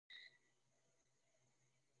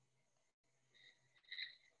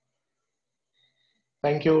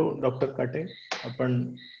Thank you doctor काटे.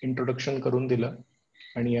 आपण introduction करून दिलं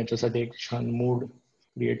आणि याच्यासाठी एक छान मूड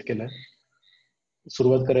क्रिएट केलाय.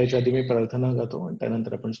 सुरुवात करायच्या आधी मी प्रार्थना गातो आणि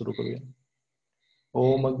त्यानंतर आपण सुरू करूया.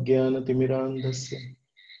 ओम अज्ञानतिमिरान्धस्य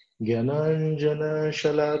ज्ञानाञ्जनशलाकया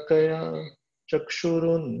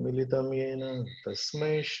चक्षुरुन्मिलितं येन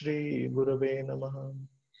तस्मै श्रीगुरवे नमः.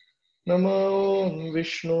 नमो ॐ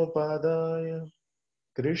विष्णुपादाय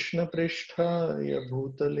कृष्णपृष्ठाय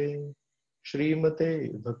भूतले श्रीमते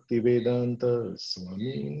भक्तिवेदांत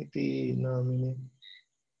स्वामीति नामिने.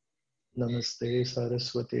 नमस्ते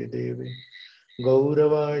सारस्वते देवे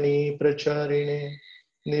गौरवाणी प्रचारिणे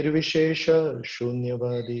निर्विशेष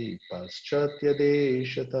शून्यवादी पाश्चात्य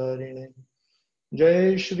देशतारिणे.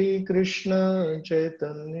 जय श्री कृष्ण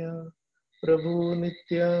चैतन्य प्रभु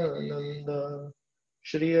नित्यानंद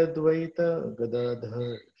श्री अद्वैत गदाधर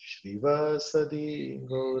श्रीवासदि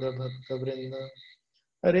गौरभक्तवृंद.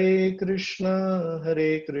 हरे कृष्णा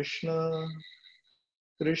कृष्णा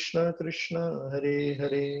कृष्ण हरे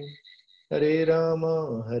हरे, हरे Ram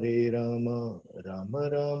Ram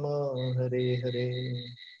Ram Hare Hare.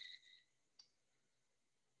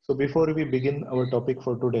 So before we begin our topic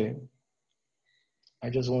for today, I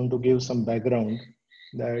just want to give some background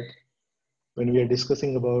that when we are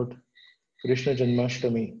discussing about Krishna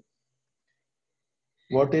Janmashtami,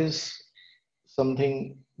 what is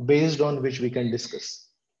something based on which we can discuss.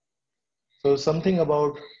 So something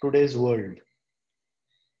about today's world.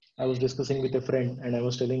 I was discussing with a friend and I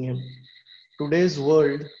was telling him, today's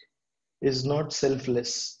world is not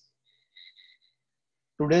selfless.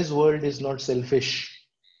 Today's world is not selfish.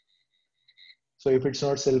 So if it's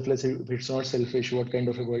not selfless, if it's not selfish, what kind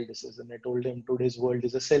of a world this is? And I told him today's world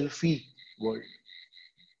is a selfie world.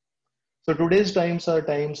 So today's times are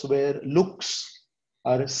times where looks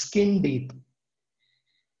are skin deep.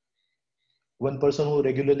 One person who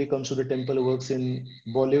regularly comes to the temple works in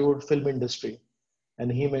Bollywood film industry,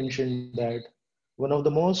 and he mentioned that one of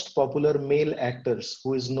the most popular male actors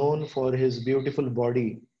who is known for his beautiful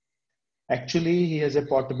body, actually he has a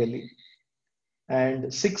pot belly,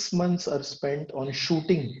 and 6 months are spent on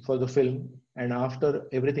shooting for the film, and after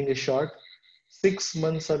everything is shot, 6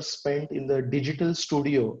 months are spent in the digital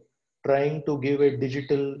studio trying to give a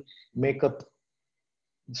digital makeup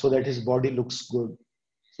so that his body looks good.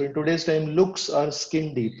 So in today's time, looks are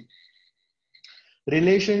skin deep.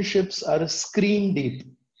 Relationships are screen deep.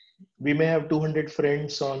 We may have 200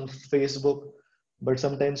 friends on Facebook, but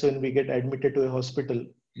sometimes when we get admitted to a hospital,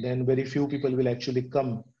 then very few people will actually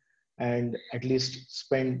come and at least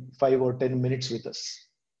spend 5 or 10 minutes with us.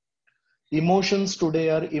 Emotions today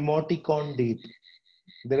are emoticon deep.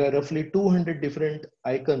 There are roughly 200 different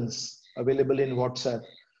icons available in WhatsApp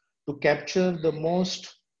to capture the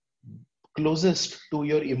most closest to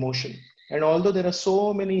your emotion. And although there are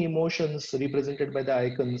so many emotions represented by the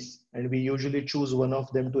icons, and we usually choose one of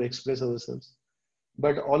them to express ourselves,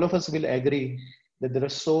 but all of us will agree that there are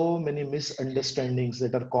so many misunderstandings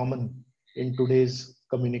that are common in today's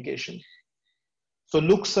communication. So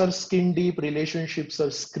looks are skin deep, relationships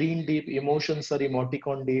are screen deep, emotions are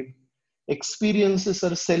emoticon deep, experiences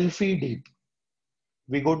are selfie deep.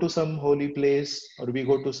 We go to some holy place or we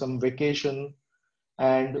go to some vacation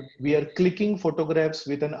and we are clicking photographs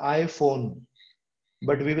with an iPhone,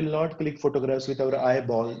 but we will not click photographs with our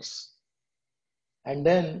eyeballs. And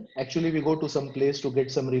then actually we go to some place to get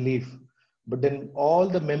some relief, but then all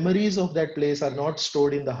the memories of that place are not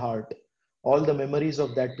stored in the heart. All the memories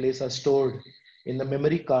of that place are stored in the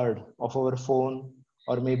memory card of our phone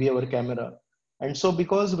or maybe our camera. And so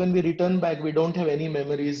because when we return back, we don't have any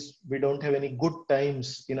memories, we don't have any good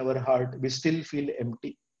times in our heart, we still feel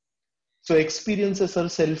empty. So experiences are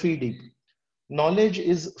selfie deep. Knowledge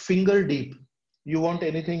is finger deep. You want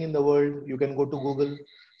anything in the world, you can go to Google.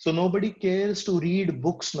 So nobody cares to read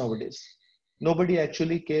books nowadays. Nobody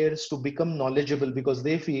actually cares to become knowledgeable because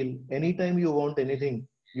they feel anytime you want anything,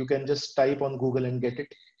 you can just type on Google and get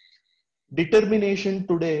it. Determination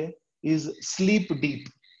today is sleep deep.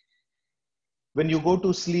 When you go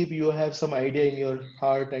to sleep, you have some idea in your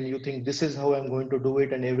heart and you think this is how I'm going to do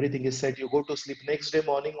it and everything is set. You go to sleep, next day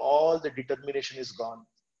morning, all the determination is gone.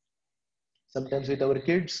 Sometimes with our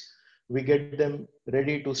kids, we get them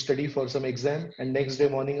ready to study for some exam and next day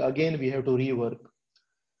morning again we have to rework.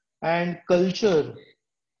 And culture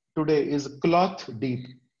today is cloth deep.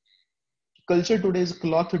 Culture today is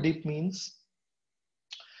cloth deep means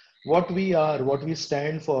what we are, what we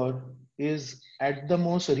stand for is at the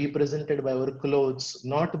most represented by our clothes,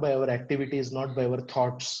 not by our activities, not by our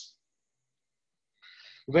thoughts.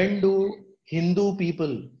 When do Hindu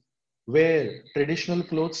people wear traditional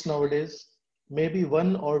clothes nowadays? Maybe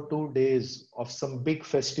 1 or 2 days of some big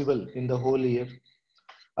festival in the whole year.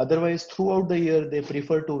 Otherwise, throughout the year, they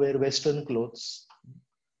prefer to wear Western clothes.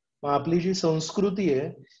 मग आपली जी संस्कृती आहे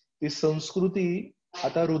ती संस्कृती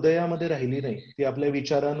आता हृदयामध्ये राहिली नाही, ती आपल्या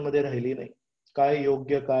विचारांमध्ये राहिली नाही. काय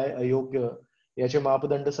योग्य काय अयोग्य याचे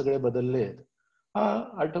मापदंड सगळे बदलले आहेत.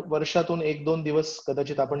 हा, वर्षातून एक दोन दिवस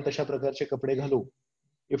कदाचित आपण तशा प्रकारचे कपडे घालू.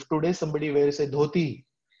 If today somebody wears a dhoti,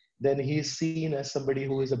 then he is seen as somebody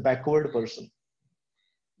who is a backward person.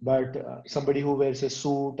 But somebody who wears a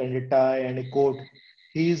suit and a tie and a coat,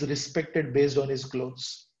 he is respected based on his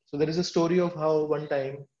clothes. So there is a story of how one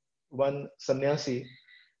time one sannyasi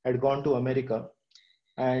had gone to America,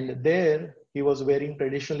 and there he was wearing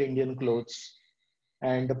traditional Indian clothes.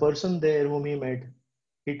 And the person there whom he met,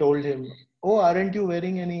 he told him, "Oh, aren't you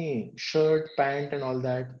wearing any shirt, pant, and all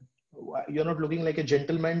that? You're not looking like a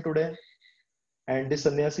gentleman today." And the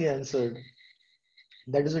sannyasi answered,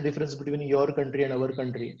 "That is the difference between your country and our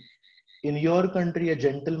country. In your country, a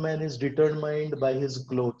gentleman is determined by his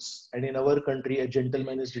clothes, and in our country, a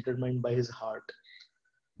gentleman is determined by his heart."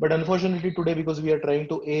 But unfortunately, today, because we are trying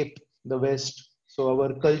to ape the West, so our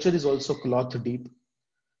culture is also cloth deep.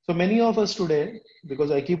 So many of us today,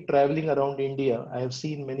 because I keep traveling around India, I have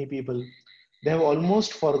seen many people, they have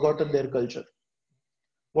almost forgotten their culture.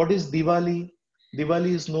 What is Diwali?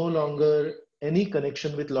 Diwali is no longer any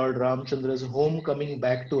connection with Lord Ramchandra's homecoming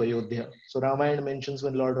back to Ayodhya. So Ramayana mentions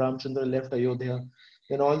when Lord Ramchandra left Ayodhya,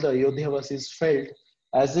 then all the Ayodhyavasis felt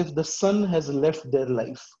as if the sun has left their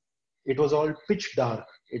life. It was all pitch dark.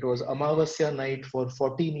 It was Amavasya night for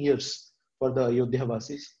 14 years for the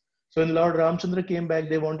Ayodhyavasis. So when Lord Ramchandra came back,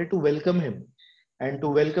 they wanted to welcome him. And to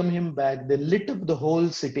welcome him back, they lit up the whole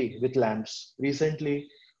city with lamps. Recently,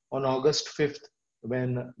 on August 5th, when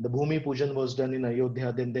the Bhumi Pujan was done in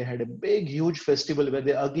Ayodhya, then they had a big, huge festival where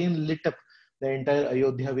they again lit up the entire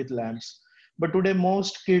Ayodhya with lamps. But today,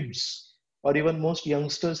 most kids or even most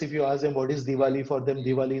youngsters, if you ask them what is Diwali, for them,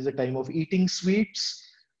 Diwali is a time of eating sweets.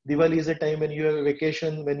 Diwali is a time when you have a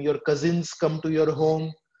vacation, when your cousins come to your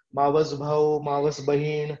home, Mavas Bhau, Mavas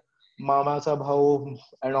Bahin, Mamasa Bhau,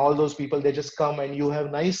 and all those people, they just come and you have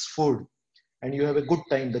nice food and you have a good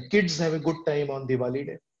time. The kids have a good time on Diwali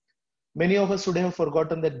day. Many of us today have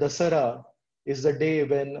forgotten that Dasara is the day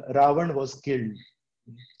when Ravan was killed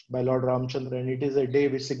by Lord Ramchandra, and it is a day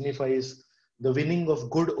which signifies the winning of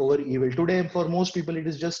good over evil. Today, for most people, it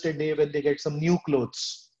is just a day when they get some new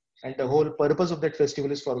clothes, and the whole purpose of that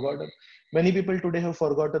festival is forgotten. Many people today have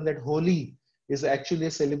forgotten that Holi is actually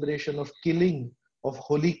a celebration of killing of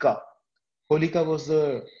Holika. Holika was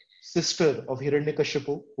the sister of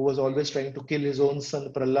Hiranyakashipu, who was always trying to kill his own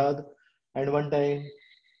son Prahlad. And one time,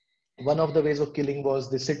 one of the ways of killing was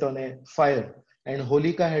they sit on a fire. And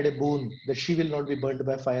Holika had a boon that she will not be burnt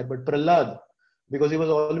by fire. But Prahlad, because he was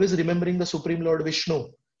always remembering the Supreme Lord Vishnu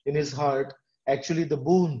in his heart, actually the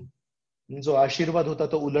boon, जो आशीर्वाद होता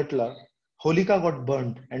तो उलटला. Holika got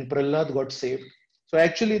burnt and Prahlad got saved. So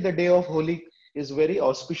actually the day of Holi is very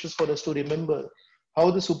auspicious for us to remember how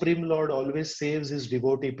the Supreme Lord always saves his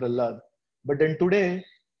devotee Prahlad. But then today,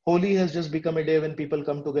 Holi has just become a day when people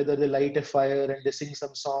come together, they light a fire and they sing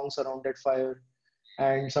some songs around that fire.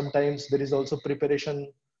 And sometimes there is also preparation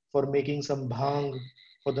for making some bhang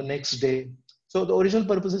for the next day. So the original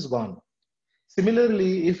purpose is gone.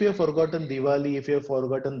 Similarly, if you have forgotten Diwali, if you have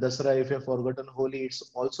forgotten Dasra, if you have forgotten Holi, it's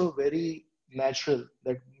also very natural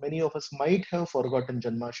that many of us might have forgotten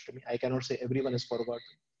Janmashtami. I cannot say everyone has forgotten.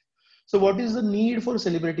 So what is the need for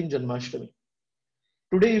celebrating Janmashtami?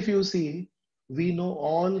 Today, if you see, we know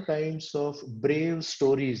all kinds of brave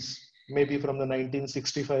stories, maybe from the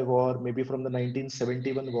 1965 war, maybe from the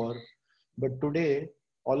 1971 war. But today,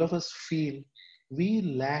 all of us feel we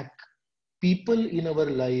lack people in our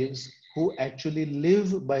lives who actually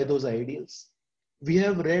live by those ideals. We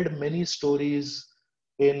have read many stories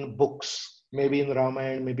in books, maybe in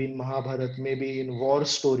Ramayana, maybe in Mahabharata, maybe in war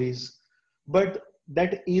stories, but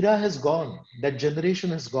that era has gone, that generation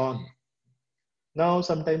has gone. Now,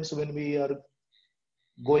 sometimes when we are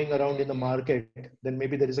going around in the market, then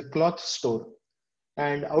maybe there is a cloth store.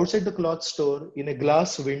 And outside the cloth store, in a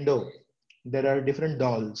glass window, there are different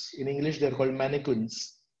dolls. In English, they're called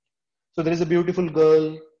mannequins. So there is a beautiful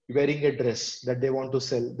girl wearing a dress that they want to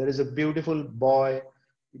sell. There is a beautiful boy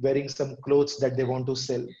wearing some clothes that they want to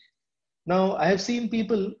sell. Now, I have seen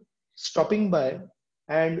people stopping by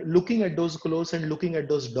and looking at those clothes and looking at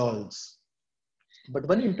those dolls. But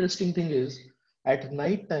one interesting thing is, at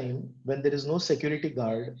night time, when there is no security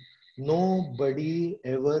guard, nobody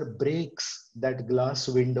ever breaks that glass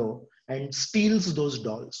window and steals those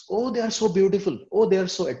dolls. Oh, they are so beautiful. Oh, they are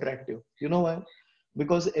so attractive. You know why?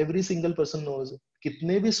 Because every single person knows,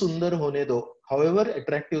 kitne bhi sundar hone do, however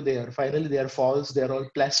attractive they are, finally they are false, they are all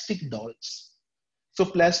plastic dolls. So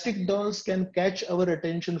plastic dolls can catch our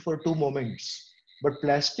attention for 2 moments, but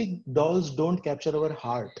plastic dolls don't capture our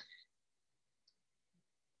heart.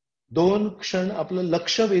 2 क्षण आपलं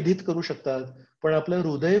लक्ष वेधित करू शकतात, पण आपलं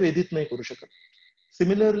हृदय वेधित नाही करू शकत.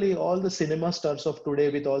 Similarly, all the cinema stars of today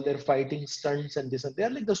with all their fighting stunts and this and they are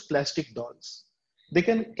like those plastic dolls. They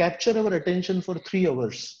can capture our attention for 3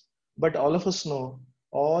 hours, but all of us know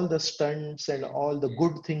all the stunts and all the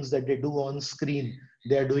good things that they do on screen,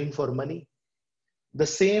 they are doing for money. The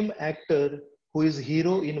same actor who is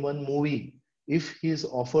hero in one movie, if he is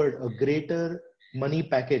offered a greater money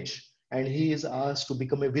package and he is asked to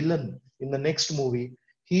become a villain in the next movie,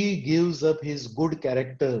 he gives up his good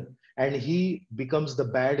character and he becomes the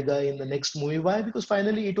bad guy in the next movie. Why? Because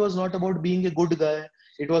finally it was not about being a good guy,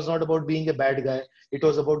 it was not about being a bad guy, it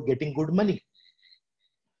was about getting good money.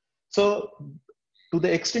 So to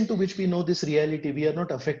the extent to which we know this reality, we are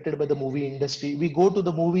not affected by the movie industry. We go to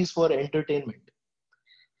the movies for entertainment.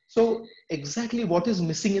 So exactly what is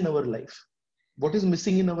missing in our life? What is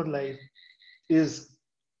missing in our life is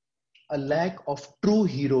a lack of true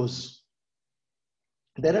heroes.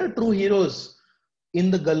 There are true heroes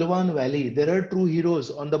in the Galwan Valley. There are true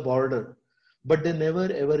heroes on the border, but they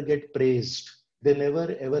never ever get praised. They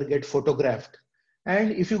never ever get photographed.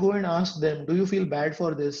 And if you go and ask them, do you feel bad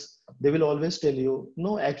for this? They will always tell you,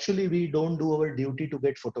 no, actually, we don't do our duty to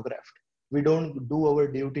get photographed. We don't do our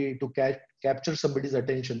duty to capture somebody's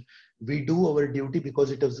attention. We do our duty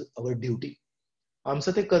because it is our duty.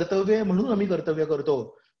 आमचं ते कर्तव्य आहे म्हणून आम्ही कर्तव्य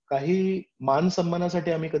करतो. काही मान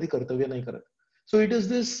सन्मानासाठी आम्ही कधी कर्तव्य नाही करत. So it is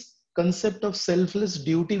this concept of selfless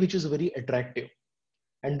duty which is very attractive.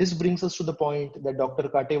 And this brings us to the point that Dr.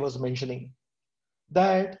 Kate was mentioning,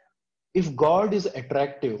 that if God is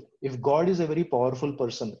attractive, if God is a very powerful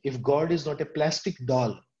person, if God is not a plastic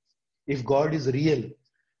doll, if God is real,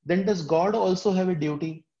 then does God also have a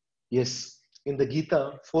duty? Yes. In the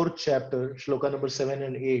Gita, 4th chapter, shloka number 7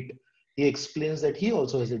 and 8, he explains that he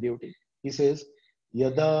also has a duty. He says,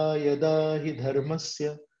 Yada yada hi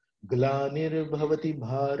dharmasya glanir bhavati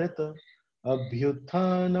bharata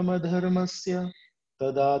abhyuthanam adharmasya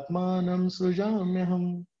tadatmanam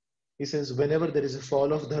srujamyaham. He says, whenever there is a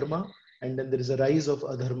fall of dharma and then there is a rise of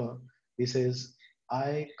adharma, he says,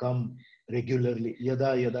 I come regularly.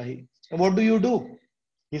 Yada yada hi. And what do you do?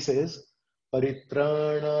 He says,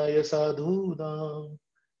 Paritranaya sadhunam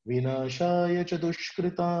vinashaya cha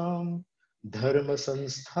dushkritam dharma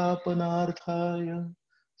sansthapanarthaya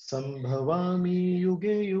sambhavami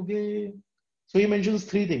yuge yuge. So he mentions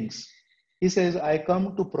 3 things. He says, I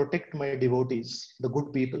come to protect my devotees, the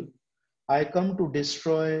good people. I come to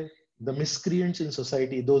destroy the miscreants in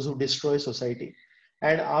society, those who destroy society.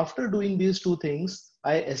 And after doing these 2 things,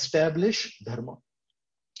 I establish dharma.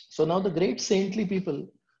 So now the great saintly people,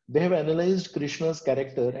 they have analyzed Krishna's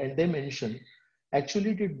character and they mention,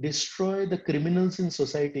 actually to destroy the criminals in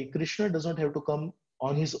society, Krishna does not have to come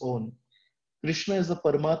on his own. Krishna is the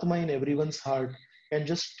Paramatma in everyone's heart, can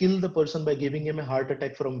just kill the person by giving him a heart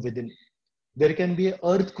attack from within. There can be an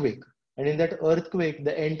earthquake, and in that earthquake,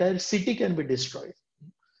 the entire city can be destroyed.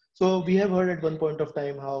 So we have heard at one point of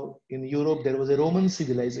time how in Europe there was a Roman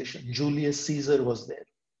civilization. Julius Caesar was there.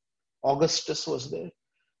 Augustus was there.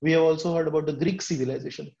 We have also heard about the Greek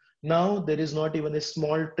civilization. Now there is not even a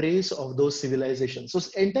small trace of those civilizations. So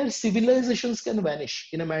entire civilizations can vanish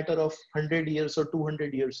in a matter of 100 years or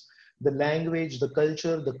 200 years. The language, the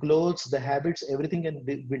culture, the clothes, the habits, everything can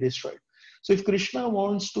be destroyed. So if Krishna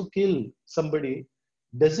wants to kill somebody,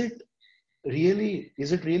 is it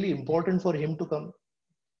really important for him to come?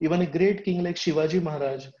 Even a great king like Shivaji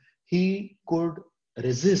Maharaj, he could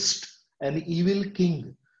resist an evil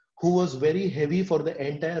king who was very heavy for the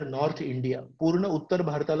entire North India. पूर्ण उत्तर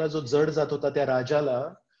भारताला जो जड जात होता त्या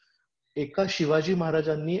राजाला एका शिवाजी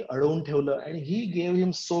महाराजांनी अडवून ठेवलं, and he gave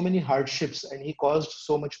him so many hardships and he caused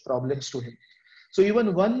so much problems to him. So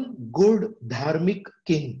even one good dharmic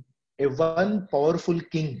king, a one powerful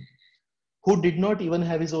king who did not even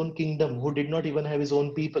have his own kingdom, who did not even have his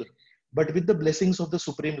own people, but with the blessings of the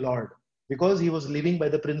Supreme Lord, because he was living by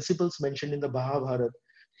the principles mentioned in the Mahabharata,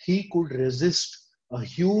 he could resist a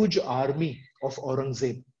huge army of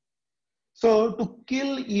Aurangzeb. So to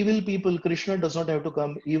kill evil people, Krishna does not have to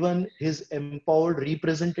come. Even his empowered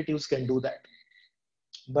representatives can do that.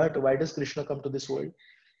 But why does Krishna come to this world?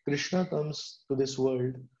 Krishna comes to this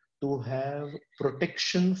world to have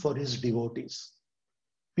protection for his devotees.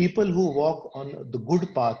 People who walk on the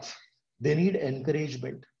good path, they need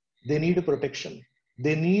encouragement. They need protection.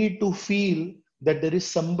 They need to feel that there is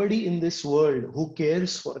somebody in this world who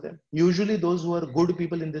cares for them. Usually those who are good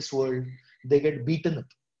people in this world, they get beaten up.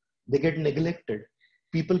 They get neglected.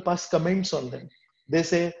 People pass comments on them. They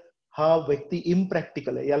say, हा व्यक्ती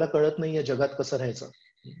impractical आहे, याला कळत नाहीये जगात कसं राहायचं,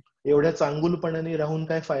 एवढ्या चांगुलपणाने राहून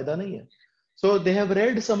काय फायदा नाहीये. So they have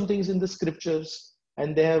read some things in the scriptures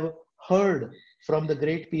and they have heard from the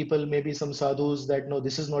great people, maybe some sadhus, that no,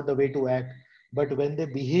 this is not the way to act. But when they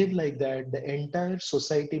behave like that, the entire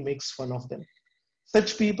society makes fun of them.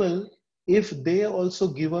 Such people, if they also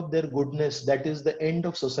give up their goodness, that is the end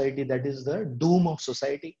of society, that is the doom of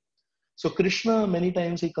society. So Krishna, many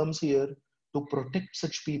times he comes here to protect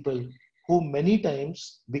such people who many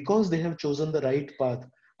times, because they have chosen the right path,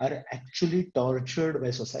 are actually tortured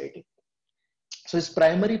by society. So his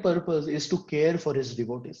primary purpose is to care for his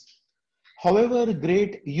devotees. However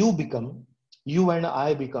great you become, you and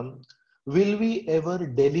I become, will we ever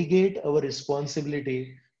delegate our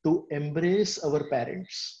responsibility to embrace our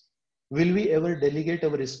parents? Will we ever delegate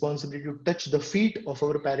our responsibility to touch the feet of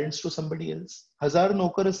our parents to somebody else? हजार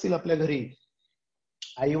नोकर असतील आपल्या घरी,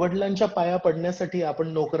 आई वडिलांच्या पाया पडण्यासाठी आपण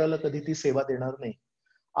नोकराला कधी ती सेवा देणार नाही.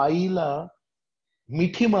 आईला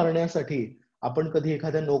मिठी मारण्यासाठी आपण कधी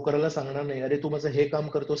एखाद्या नोकराला सांगणार नाही, अरे तू माझं हे काम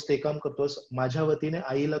करतोस, ते काम करतोस, माझ्या वतीने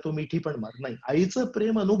आईला तू मिठी पण मार. नाही, आईचं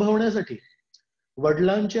प्रेम अनुभवण्यासाठी,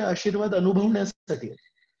 वडिलांचे आशीर्वाद अनुभवण्यासाठी.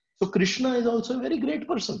 सो Krishna is also very great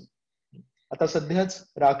person. आता सध्याच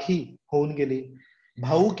राखी होऊन गेली.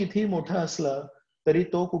 भाऊ किती मोठा असला तरी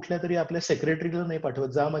तो कुठल्या तरी आपल्या सेक्रेटरीला नाही पाठवत,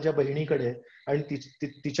 जा माझ्या बहिणीकडे आणि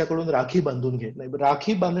तिच्याकडून राखी बांधून घे. नाही,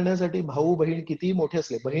 राखी बांधण्यासाठी भाऊ बहीण किती मोठे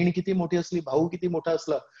असले, बहीण किती मोठी असली, भाऊ किती मोठा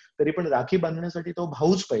असला तरी पण राखी बांधण्यासाठी तो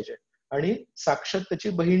भाऊच पाहिजे, आणि साक्षात त्याची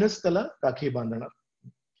बहीणच त्याला राखी बांधणार.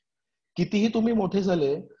 कितीही तुम्ही मोठे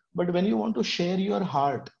झाले, but when you want to share your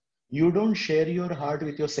heart, you don't share your heart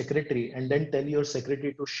with your secretary and then tell your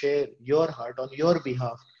secretary to share your heart on your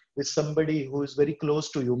behalf with somebody who is very close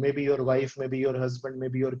to you, maybe your wife, maybe your husband,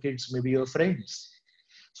 maybe your kids, maybe your friends.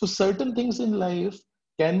 So certain things in life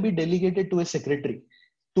can be delegated to a secretary.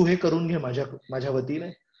 तू हे करून घे माझ्या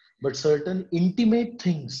वतीने. But certain intimate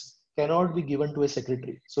things cannot be given to a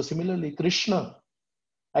secretary. So similarly,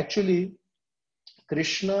 actually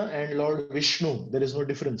Krishna and Lord Vishnu, there is no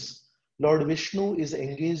difference. Lord Vishnu is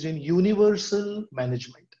engaged in universal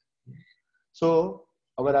management. So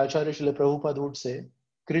our Acharya Srila Prabhupada would say,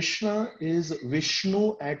 Krishna is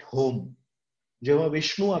Vishnu at home. जेव्हा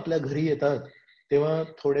विष्णू आपल्या घरी येतात तेव्हा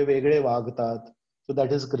थोडे वेगळे वागतात. So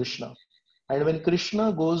that is Krishna. And when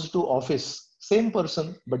Krishna goes to office, same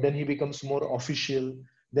person, but then he becomes more official,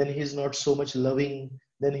 then he is not so much loving,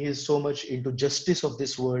 then he is so much into justice of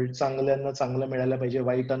this world. चांगल्यांना चांगलं मिळायला पाहिजे,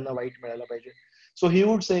 वाईटांना white मिळायला पाहिजे. So he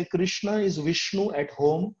would say Krishna is Vishnu at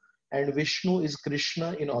home and Vishnu is Krishna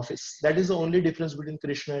in office. That is the only difference between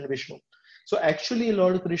Krishna and Vishnu. So actually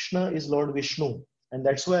Lord Krishna is Lord Vishnu, and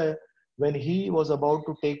that's why when he was about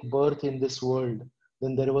to take birth in this world,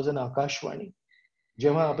 then there was an Akashvani.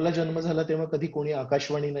 जेव्हा आपला जन्म झाला तेव्हा कधी कोणी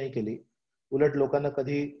आकाशवाणी नाही केली. उलट लोकांना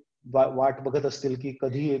कधी वाट बघत असतील की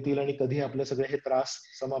कधी येतील आणि कधी आपले सगळे हे त्रास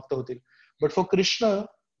समाप्त होतील. But for Krishna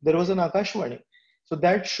there was an Akashvani. So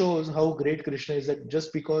that shows how great Krishna is, that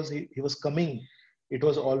just because he was coming, it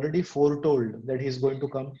was already foretold that he is going to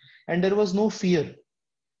come, and there was no fear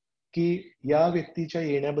की या व्यक्तीच्या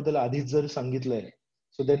येण्याबद्दल आधीच जर सांगितलंय,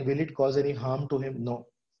 so then will it cause any harm to him? No.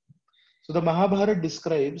 So the Mahabharata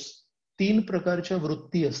describes 3 प्रकारच्या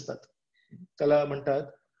वृत्ती असतात. त्याला म्हणतात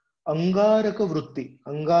अंगारक वृत्ती.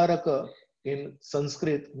 अंगारक in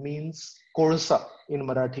Sanskrit means कोळसा, in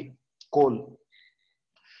Marathi coal.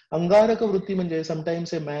 Angaraka vritti manje,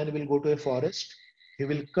 sometimes a man will go to a forest, he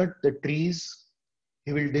will cut the trees,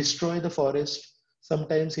 he will destroy the forest,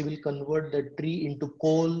 sometimes he will convert the tree into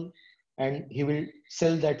coal and he will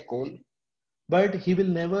sell that coal. But he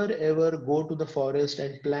will never ever go to the forest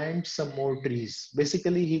and plant some more trees.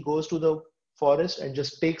 Basically, he goes to the forest and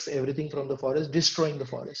just takes everything from the forest, destroying the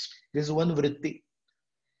forest. This is one vritti.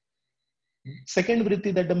 Second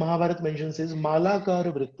vritti that the Mahabharata mentions is malakar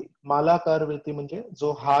vritti. Malakar vritti manje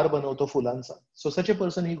jo har banavto fulansa. So such a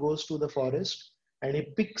person, he goes to the forest and he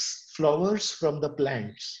picks flowers from the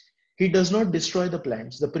plants. He does not destroy the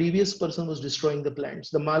plants. The previous person was destroying the plants.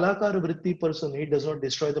 The malakar vritti person, he does not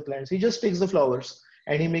destroy the plants. He just takes the flowers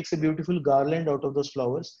and he makes a beautiful garland out of those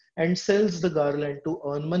flowers and sells the garland to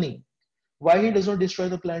earn money. Why he does not destroy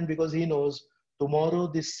the plant? Because he knows tomorrow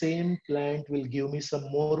this same plant will give me some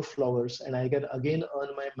more flowers and I can again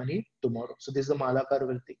earn my money tomorrow. So this is the malakar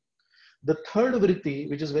vritti. The third vritti,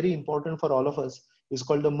 which is very important for all of us, is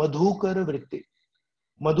called the madhukar vritti.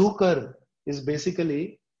 Madhukar is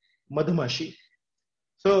basically madhmashi.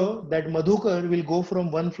 So that madhukar will go from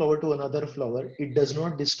one flower to another flower. It does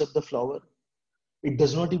not disturb the flower. It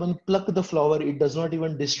does not even pluck the flower. It does not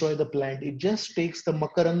even destroy the plant. It just takes the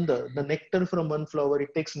makaranda, the nectar from one flower.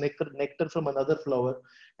 It takes nectar from another flower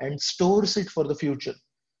and stores it for the future.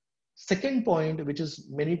 Second point, which is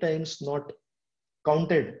many times not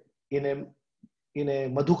counted in a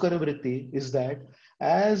madhukara vritti, is that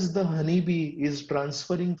as the honeybee is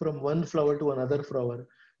transferring from one flower to another flower,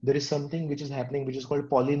 there is something which is happening, which is called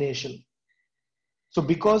pollination. So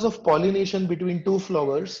because of pollination between two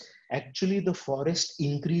flowers, actually the forest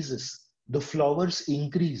increases, the flowers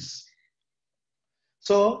increase.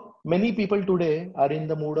 So many people today are in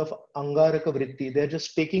the mood of angaraka vritti. They're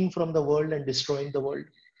just taking from the world and destroying the world.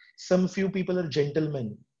 Some few people are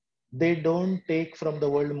gentlemen. They don't take from the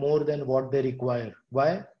world more than what they require.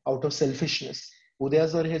 Why? Out of selfishness. उद्या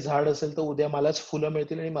जर हे झाड असेल तर उद्या मलाच फुलं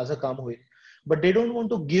मिळतील आणि माझं काम होईल. But they don't want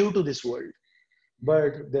to give to this world.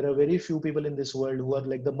 But there are very few people in this world who are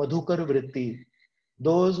like the madhukar vritti.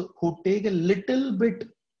 Those who take a little bit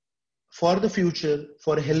for the future,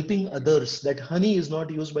 for helping others. That honey is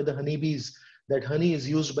not used by the honeybees, that honey is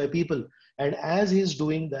used by people. And as he is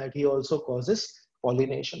doing that, he also causes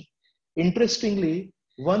pollination. Interestingly,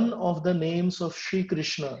 one of the names of Sri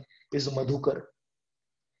Krishna is Madhukar.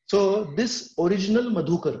 So this original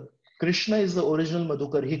Madhukar, Krishna is the original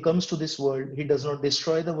Madhukar. He comes to this world. He does not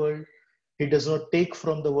destroy the world. He does not take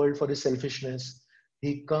from the world for his selfishness.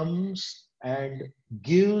 He comes and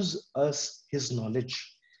gives us his knowledge.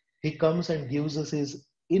 He comes and gives us his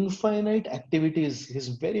infinite activities, his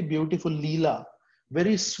very beautiful Leela,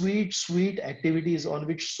 very sweet, sweet activities on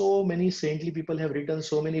which so many saintly people have written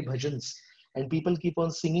so many bhajans, and people keep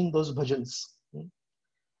on singing those bhajans.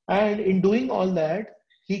 And in doing all that,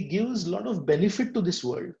 he gives a lot of benefit to this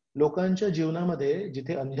world. लोकांच्या जीवनामध्ये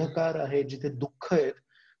जिथे अंधकार आहे, जिथे दुःख आहेत,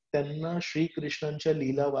 त्यांना श्रीकृष्णांच्या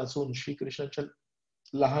लीला वाचून, श्रीकृष्णांच्या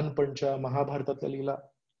लहानपणच्या महाभारतातल्या लीला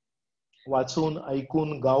वाचून,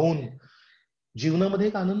 ऐकून, गाऊन जीवनामध्ये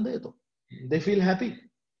एक आनंद येतो. They feel happy.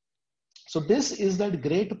 So this is that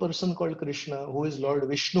great person called Krishna, who is Lord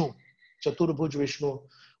Vishnu, Chaturbhuj Vishnu.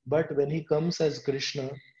 But when he comes as Krishna,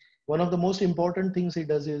 one of the most important things he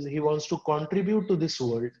does is he wants to contribute to this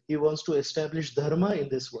world. He wants to establish dharma in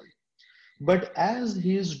this world. But as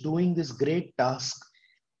he is doing this great task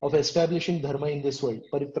of establishing dharma in this world,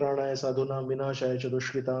 paritranaya sadhunam vinashaya cha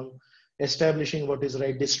dushkritam, establishing what is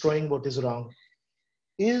right, destroying what is wrong,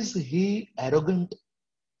 is he arrogant?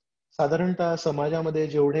 साधारणतः समाजामध्ये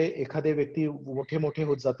जेवढे एखादे व्यक्ती मोठे मोठे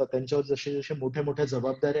होत जातात, त्यांच्यावर जसे जसे मोठ्या मोठ्या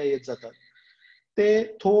जबाबदाऱ्या येत जातात,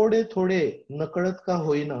 ते थोडे थोडे नकळत का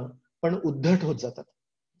होईना पण उद्धट होत जातात.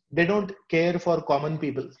 They don't care for common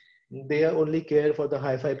people. They only care for the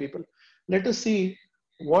high-fi people. Let us see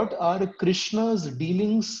what are Krishna's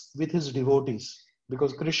dealings with his devotees.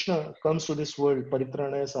 Because Krishna comes to this world,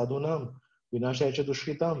 paritranaya sadhunam, vinashaya cha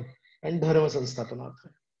dushkritam, and dharma sansthapanartha.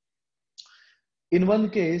 In one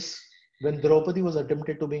case, when Draupadi was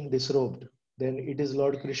attempted to being disrobed, then it is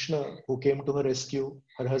Lord Krishna who came to her rescue.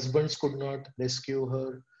 Her husbands could not rescue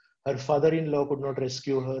her. Her father-in-law could not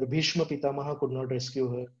rescue her. Bhishma Pitamaha could not rescue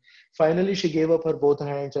her. Finally, she gave up her both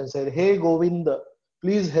hands and said, "Hey Govinda,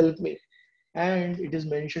 please help me." And it is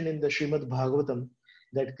mentioned in the Srimad Bhagavatam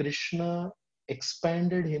that Krishna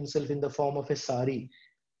expanded himself in the form of a sari.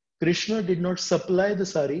 Krishna did not supply the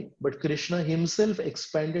sari, but Krishna himself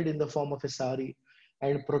expanded in the form of a sari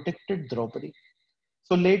and protected Draupadi.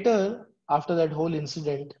 So later, after that whole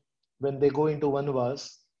incident, when they go into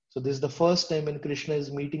Vanvas, so this is the first time when Krishna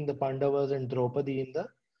is meeting the Pandavas and Draupadi in the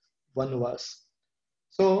Vanvas.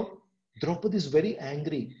 So Draupadi is very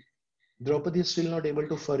angry. Draupadi is still not able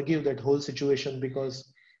to forgive that whole situation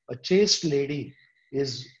because a chaste lady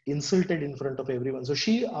is insulted in front of everyone. So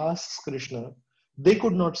she asks Krishna, they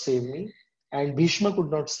could not save me, and Bhishma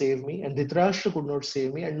could not save me, and Dhritarashtra could not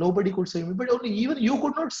save me, and nobody could save me, but only even you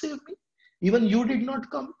could not save me. Even you did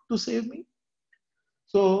not come to save me.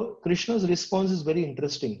 So Krishna's response is very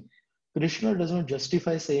interesting. Krishna does not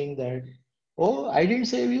justify saying that, "Oh, I didn't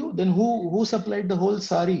save you, then who supplied the whole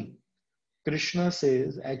sari?" Krishna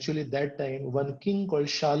says, actually that time one king called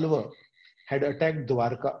Shalva had attacked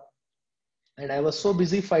Dwarka. And I was so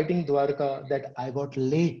busy fighting Dwarka that I got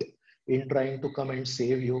late in trying to come and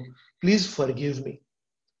save you. Please forgive me.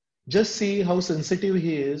 Just see how sensitive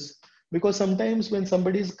he is, because sometimes when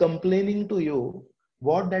somebody is complaining to you,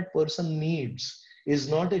 what that person needs is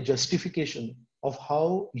not a justification of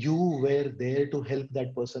how you were there to help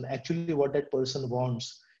that person. Actually, what that person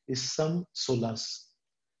wants is some solace.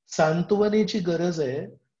 सांत्वनेची गरज आहे,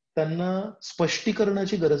 त्यांना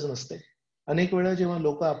स्पष्टीकरणाची गरज नसते. अनेक वेळा जेव्हा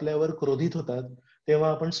लोक आपल्यावर क्रोधित होतात तेव्हा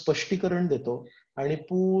आपण स्पष्टीकरण देतो आणि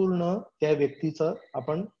पूर्ण त्या व्यक्तीचा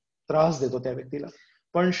आपण त्रास देतो त्या व्यक्तीला.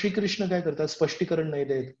 पण श्रीकृष्ण काय करतात, स्पष्टीकरण नाही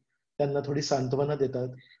देत, त्यांना थोडी सांत्वना देतात.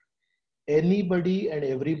 Anybody and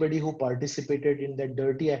everybody who participated in that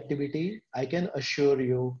dirty activity, I can assure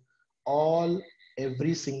you,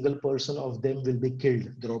 every single person of them will be killed,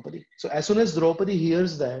 Draupadi. So as soon as Draupadi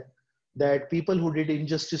hears that people who did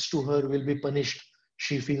injustice to her will be punished,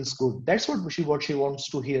 she feels good. That's what she wants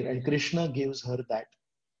to hear, and Krishna gives her that.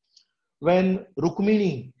 When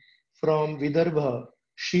Rukmini from Vidarbha,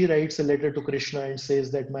 she writes a letter to Krishna and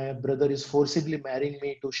says that my brother is forcibly marrying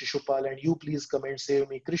me to Shishupal and you please come and save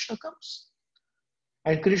me. Krishna comes.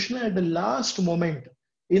 And Krishna at the last moment,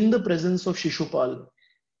 in the presence of Shishupal,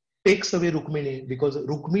 takes away Rukmini because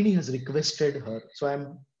Rukmini has requested her. So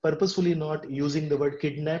I'm purposefully not using the word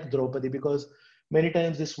kidnap Draupadi because many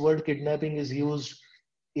times this word kidnapping is used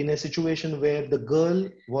in a situation where the girl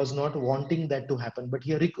was not wanting that to happen. But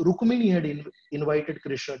here Rukmini had invited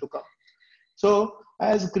Krishna to come. So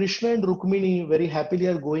as Krishna and Rukmini very happily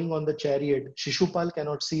are going on the chariot, Shishupal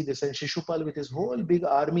cannot see this, and Shishupal with his whole big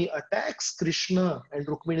army attacks Krishna and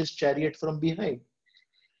Rukmini's chariot from behind.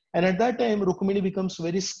 And at that time, Rukmini becomes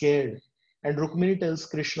very scared. And Rukmini tells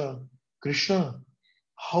Krishna, Krishna,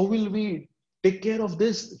 how will we take care of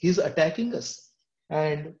this? He's attacking us.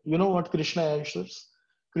 And you know what Krishna answers?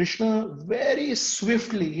 Krishna very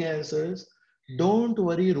swiftly he answers, don't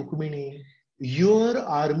worry, Rukmini, your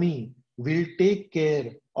army will take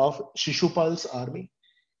care of Shishupal's army.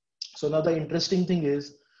 So now the interesting thing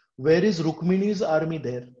is, where is Rukmini's army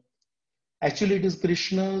there? Actually, it is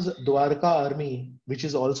Krishna's Dwarka army, which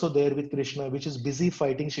is also there with Krishna, which is busy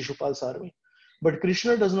fighting Shishupal's army. But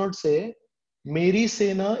Krishna does not say, Meri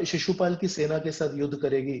sena Shishupal ki sena ke sath yudh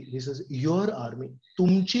karegi. He says, your army.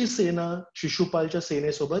 Tumchi sena Shishupalcha sene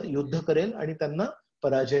sobat yuddha karel ani tanna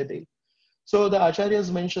parajay deil. So the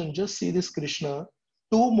Acharyas mentioned, just see this Krishna,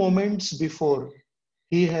 2 moments before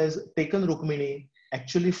he has taken Rukmini.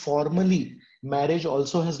 Actually, formally, marriage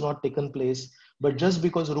also has not taken place. But just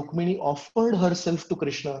because Rukmini offered herself to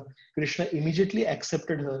Krishna, Krishna immediately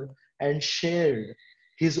accepted her and shared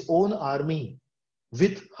his own army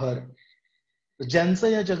with her. ज्यांचं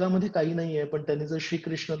या जगामध्ये काही नाहीये, पण त्यांनी जर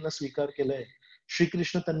श्रीकृष्णांना स्वीकार केलाय,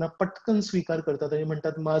 श्रीकृष्ण त्यांना पटकन स्वीकार करतात आणि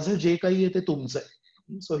म्हणतात, माझं जे काही आहे ते तुमचं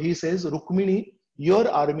आहे. So he says, Rukmini, your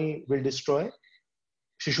army will destroy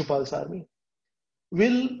Shishupal's army.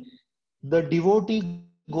 Will the devotee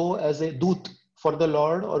go as a doot for the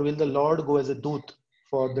Lord, or will the Lord go as a doot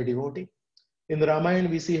for the devotee? In Ramayana,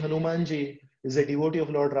 we see Hanumanji is a devotee of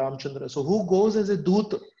Lord Ramchandra. So who goes as a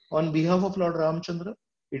doot on behalf of Lord Ramchandra?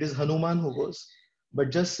 It is Hanuman who goes. But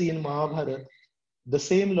just see in Mahabharata, the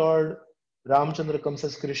same Lord Ramchandra comes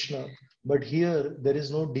as Krishna. But here, there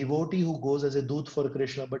is no devotee who goes as a doot for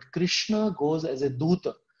Krishna, but Krishna goes as a doot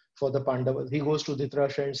for the Pandavas. He goes to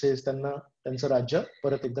Dhritarashtra and says, Tanna, Tansa Rajya,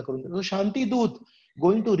 Parat Ekda Karun. So Shanti Doot,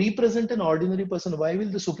 going to represent an ordinary person, why will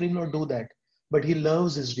the Supreme Lord do that? But he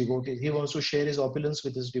loves his devotees. He wants to share his opulence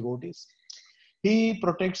with his devotees. He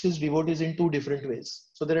protects his devotees in 2 different ways.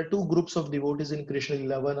 So there are 2 groups of devotees in Krishna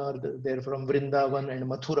Lila. One are they're from Vrindavan and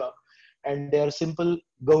Mathura. And they are simple,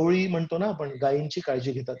 Gauri manto na apan, gainchi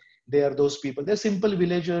kaळजी घेतात. They are those people. They're simple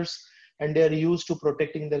villagers and they are used to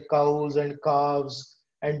protecting their cows and calves.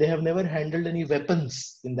 And they have never handled any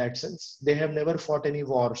weapons in that sense. They have never fought any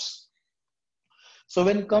wars. So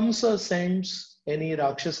when Kamsa sends any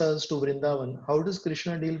Rakshasas to Vrindavan, how does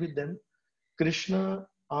Krishna deal with them? Krishna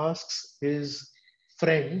asks his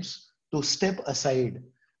friends to step aside,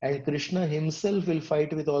 and Krishna himself will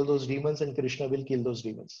fight with all those demons, and Krishna will kill those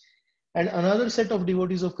demons. And another set of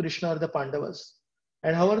devotees of Krishna are the Pandavas.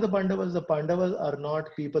 And how are the Pandavas? The Pandavas are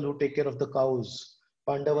not people who take care of the cows.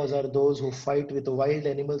 Pandavas are those who fight with wild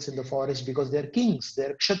animals in the forest because they are kings, they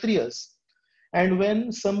are Kshatriyas. And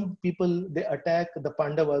when some people, they attack the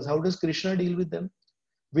Pandavas, how does Krishna deal with them?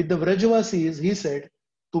 With the Vrajavasis, he said,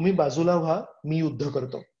 तुम्ही बाजूला व्हा, मी युद्ध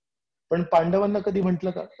करतो. पण पांडवांना कधी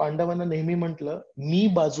म्हटलं का? पांडवांना नेहमी म्हटलं, मी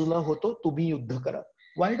बाजूला होतो, तुम्ही युद्ध करा.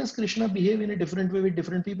 Why does Krishna behave in a different way with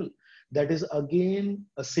different people? That is again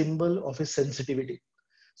a symbol of his sensitivity.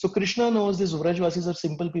 So Krishna knows these Vrajavasis are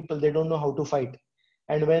simple people, they don't know how to fight.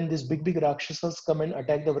 And when these big Rakshasas come and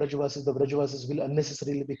attack the Vrajavasis will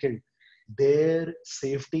unnecessarily be killed. Their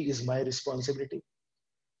safety is my responsibility.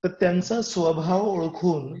 तर त्यांचा स्वभाव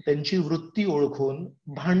ओळखून, त्यांची वृत्ती ओळखून,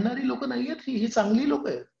 भांडणारी लोक नाही आहेत ही चांगली लोक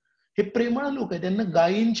आहेत, हे प्रेमळ लोक आहेत, त्यांना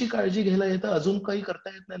गायींची काळजी घ्यायला येतं, अजून काही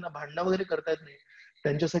करता येत नाही ना, भांडणं वगैरे करता येत नाही,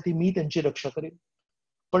 त्यांच्यासाठी मी त्यांची रक्षा करेन.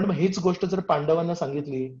 पण मग हीच गोष्ट जर पांडवांना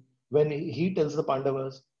सांगितली, when he tells the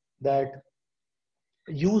Pandavas that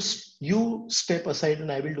you step aside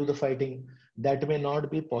and I will do the fighting, that may not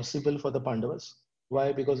be possible for the Pandavas.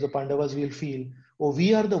 Why? Because the Pandavas will feel, oh,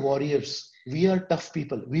 we are the warriors, We are tough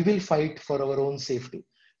people. We will fight for our own safety.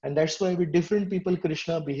 And that's why with different people,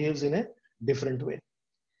 Krishna behaves in a different way.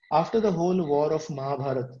 After the whole war of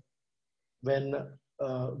Mahabharata, when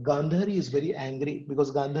Gandhari is very angry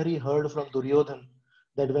because Gandhari heard from Duryodhan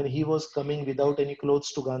that when he was coming without any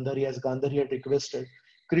clothes to Gandhari, as Gandhari had requested,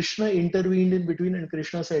 Krishna intervened in between and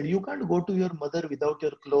Krishna said, "You can't go to your mother without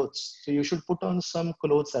your clothes. So you should put on some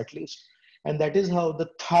clothes at least." And that is how the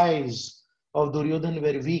thighs of Duryodhan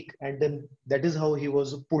were weak. And then that is how he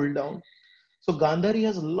was pulled down. So Gandhari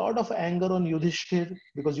has a lot of anger on Yudhishthir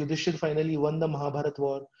because Yudhishthir finally won the Mahabharat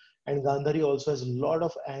war. And Gandhari also has a lot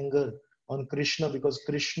of anger on Krishna because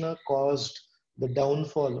Krishna caused the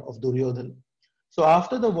downfall of Duryodhan. So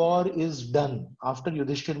after the war is done, after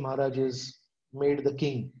Yudhishthir Maharaj is made the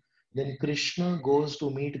king, then Krishna goes to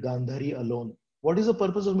meet Gandhari alone. What is the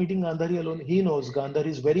purpose of meeting Gandhari alone? He knows Gandhari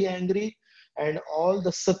is very angry and all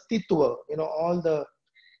the sattitva, all the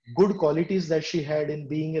good qualities that she had in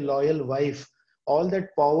being a loyal wife, all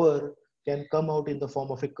that power can come out in the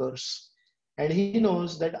form of a curse. And he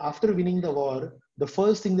knows that after winning the war, the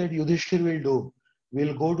first thing that Yudhishthir will do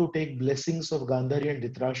will go to take blessings of Gandhari and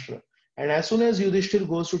Dhritarashtra. And as soon as Yudhishthir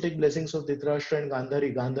goes to take blessings of Dhritarashtra and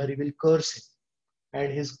Gandhari, Gandhari will curse him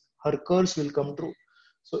and her curse will come true.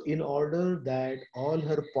 So in order that all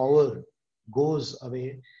her power goes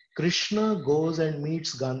away, Krishna goes and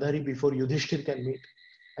meets Gandhari before Yudhishthir can meet.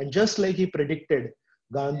 And just like he predicted,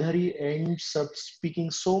 Gandhari ends up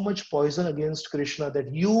speaking so much poison against Krishna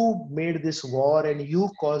that you made this war and you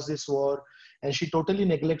caused this war. And she totally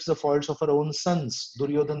neglects the faults of her own sons,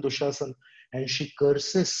 Duryodhan, Dushasan, and she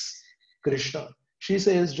curses Krishna. She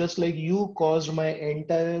says, just like you caused my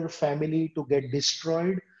entire family to get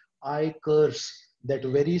destroyed, I curse that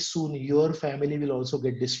very soon your family will also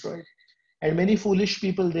get destroyed. And many foolish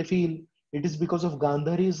people, they feel it is because of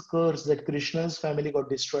Gandhari's curse that Krishna's family got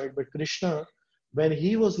destroyed. But Krishna, when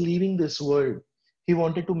he was leaving this world, he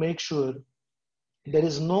wanted to make sure there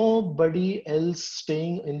is nobody else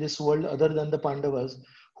staying in this world other than the Pandavas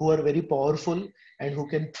who are very powerful and who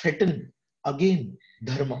can threaten again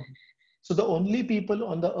Dharma. So the only people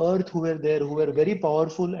on the earth who were there, who were very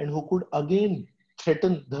powerful and who could again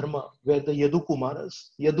threaten Dharma, were the Yadu Kumaras,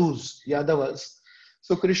 Yadus, Yadavas.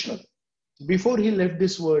 So Krishna, before he left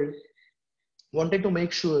this world, wanted to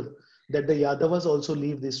make sure that the Yadavas also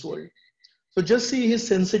leave this world. So just see his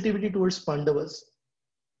sensitivity towards Pandavas.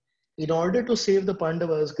 In order to save the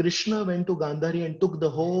Pandavas, Krishna went to Gandhari and took the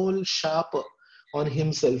whole shapa on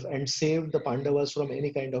himself and saved the Pandavas from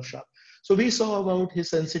any kind of shapa. So we saw about his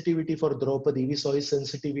sensitivity for Draupadi, we saw his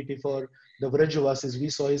sensitivity for the Vrajavasis, we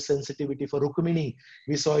saw his sensitivity for Rukmini,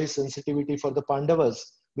 we saw his sensitivity for the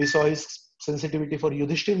Pandavas, we saw his sensitivity for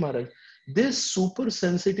Yudhishthir Maharaj. This super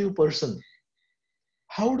sensitive person,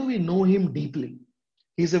 how do we know him deeply?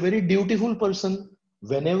 He's a very dutiful person.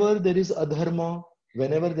 Whenever there is adharma,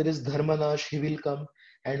 whenever there is dharmanash, he will come.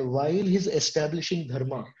 And while he's establishing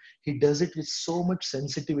dharma, he does it with so much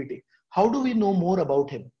sensitivity. How do we know more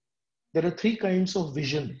about him? There are three kinds of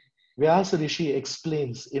vision. Vyasa Rishi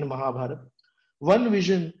explains in Mahabharata. One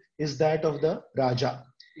vision is that of the Raja.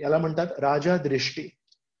 Yala mantat Raja Drishti.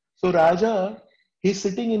 So Raja, he's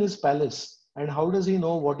sitting in his palace. And how does he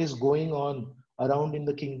know what is going on around in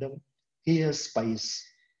the kingdom? He has spies.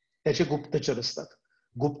 त्याचे गुप्तचर असतात.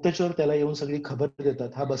 गुप्तचर त्याला येऊन सगळी खबर देतात.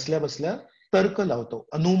 हा बसल्या बसल्या तर्क लावतो,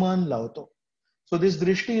 अनुमान लावतो. So this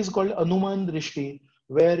drishti is called anuman drishti,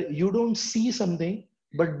 where you don't see something,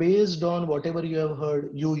 but based on whatever you have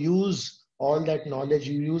heard, you use all that knowledge,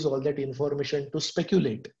 you use all that information to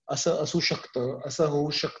speculate. असं असू शकतं, असं होऊ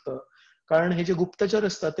शकतं. कारण हे जे गुप्तचर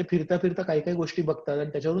असतात ते फिरता फिरता काही काही गोष्टी बघतात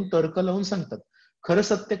आणि त्याच्यावरून तर्क लावून सांगतात. खरं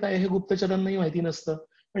सत्य काय हे गुप्तचरांनाही माहिती नसतं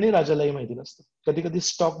आणि राजालाही माहिती नसतं. कधी कधी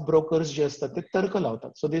स्टॉक ब्रोकर्स जे असतात ते तर्क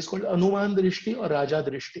लावतात. सो दिस कॉल्ड अनुमान दृष्टी और राजा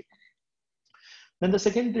दृष्टी. Then the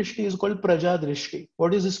second drishti is called praja drishti.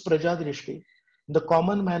 What is this praja drishti? The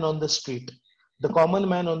common man on the street. The common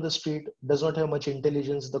man on the street does not have much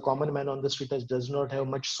intelligence. The common man on the street does not have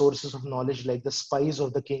much sources of knowledge like the spies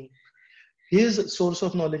of the king. His source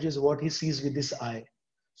of knowledge is what he sees with his eye.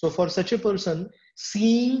 So for such a person,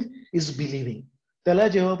 seeing is believing. त्याला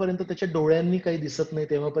जेव्हापर्यंत त्याच्या डोळ्यांनी काही दिसत नाही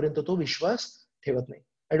तेव्हापर्यंत तो विश्वास ठेवत नाही.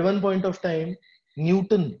 At one point of time,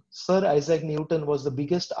 Newton, Sir Isaac Newton was the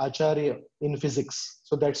biggest acharya in physics.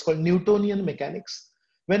 So that's called Newtonian mechanics.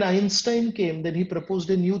 When Einstein came, then he proposed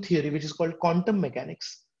a new theory which is called quantum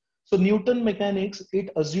mechanics. So Newton mechanics,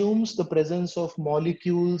 it assumes the presence of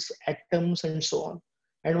molecules, atoms, and so on.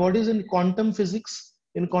 And what is in quantum physics?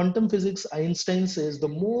 In quantum physics, Einstein says the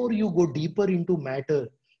more you go deeper into matter,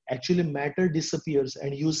 actually matter disappears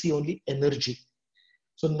and you see only energy.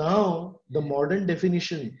 So now the modern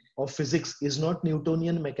definition of physics is not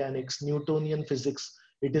Newtonian mechanics, Newtonian physics.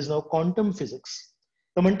 It is now quantum physics.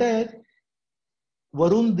 तर म्हणतायत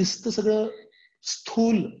वरून दिसतं सगळं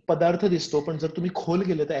स्थूल पदार्थ दिसतो, पण जर तुम्ही खोल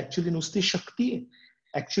गेले तर ऍक्च्युअली नुसती शक्ती आहे.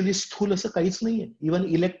 ऍक्च्युअली स्थूल असं काहीच नाहीये. Even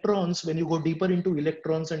electrons, when you go deeper in two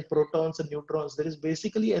electrons and protons and neutrons, there is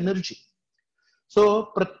basically energy. सो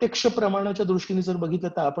प्रत्यक्ष प्रमाणाच्या दृष्टीने जर बघितलं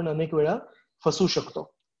तर आपण अनेक वेळा फसू शकतो.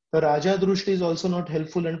 तर राजा दृष्टी is also not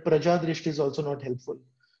helpful and प्रजा दृष्टी is also not helpful.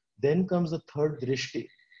 Then comes the third दृष्टी,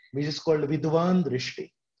 विच इज कॉल्ड विद्वान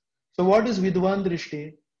दृष्टी. So what is Vidwan Drishti?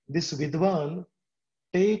 This Vidwan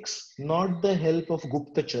takes not the help of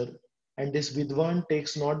Guptachar, and this Vidwan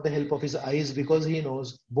takes not the help of his eyes, because he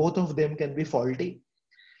knows both of them can be faulty.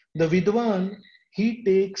 The Vidwan, he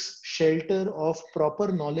takes shelter of proper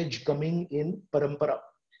knowledge coming in parampara.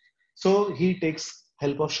 So he takes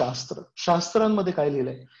help of Shastra. Shastran मध्ये काय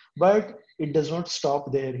लिहिलंय? But it does not stop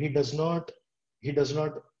there. He does not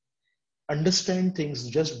understand things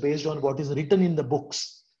just based on what is written in the books.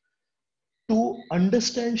 To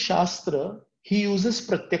understand Shastra, he uses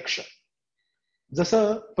Pratyaksha.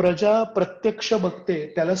 जसं प्रजा प्रत्यक्ष बघते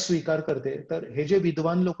त्याला स्वीकार करते, तर हे जे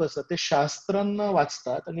विद्वान लोक असतात ते शास्त्रांना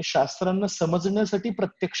वाचतात आणि शास्त्रांना समजण्यासाठी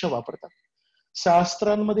प्रत्यक्ष वापरतात.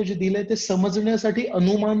 शास्त्रांमध्ये जे दिलंय ते समजण्यासाठी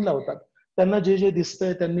अनुमान लावतात. त्यांना जे जे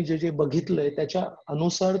दिसतंय, त्यांनी जे जे बघितलंय त्याच्या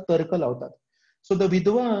अनुसार तर्क लावतात. सो द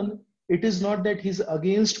विद्वान, it is not that he is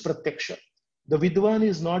against प्रत्यक्ष. The Vidwan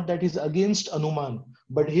is not that he's against Anuman,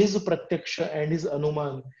 but his Pratyaksha and his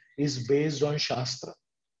Anuman is based on Shastra.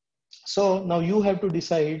 So now you have to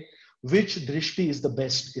decide which Drishti is the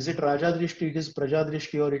best. Is it Raja Drishti, it is Praja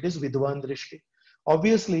Drishti, or it is Vidwan Drishti?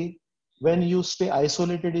 Obviously, when you stay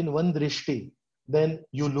isolated in one Drishti, then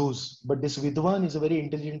you lose. But this Vidwan is a very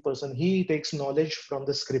intelligent person. He takes knowledge from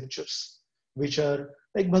the scriptures, which are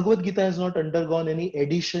like Bhagavad Gita has not undergone any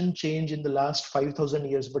addition change in the last 5,000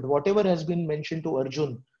 years, but whatever has been mentioned to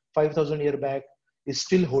Arjun 5,000 years back is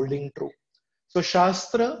still holding true. So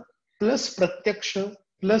Shastra plus Pratyaksha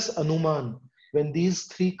plus Anuman, when these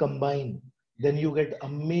three combine, then you get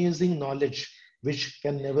amazing knowledge which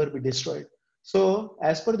can never be destroyed. So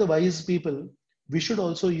as per the wise people, we should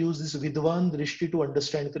also use this Vidwan Drishti to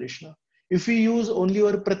understand Krishna. If we use only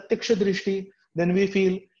our Pratyaksha Drishti, then we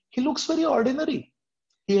feel he looks very ordinary.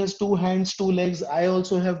 He has 2 hands, 2 legs. I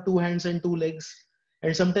also have 2 hands and 2 legs.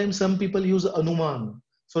 And sometimes some people use Anuman.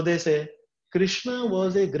 So they say, Krishna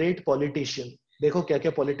was a great politician. Dekho kya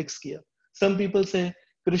kya politics kiya. Some people say,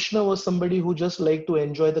 Krishna was somebody who just liked to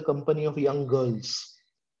enjoy the company of young girls.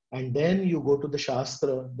 And then you go to the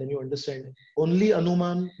Shastra, then you understand. Only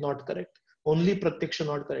Anuman, not correct. Only Pratyaksha,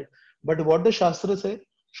 not correct. But what the Shastra say?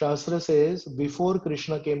 Shastra says, before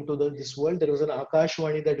Krishna came to this world, there was an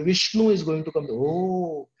Akashvani that Vishnu is going to come.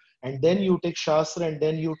 Oh, and then you take Shastra and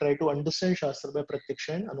then you try to understand Shastra by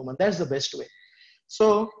Pratyaksha and Anuman. That's the best way.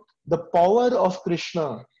 So the power of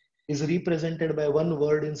Krishna is represented by one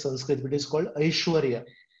word in Sanskrit, which is called Aishwarya.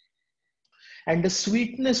 And the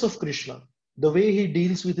sweetness of Krishna, the way he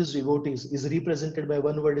deals with his devotees, is represented by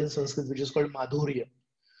one word in Sanskrit, which is called Madhurya.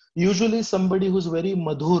 Usually somebody who's very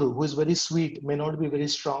madhur, who is very sweet, may not be very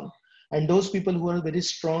strong. And those people who are very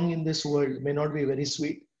strong in this world may not be very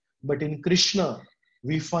sweet. But in Krishna,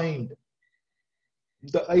 we find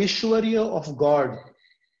the Aishwarya of God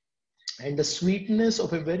and the sweetness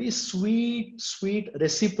of a very sweet,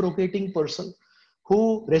 reciprocating person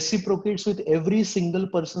who reciprocates with every single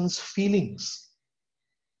person's feelings.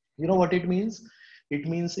 You know what it means? It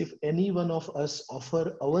means if any one of us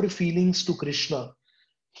offer our feelings to Krishna,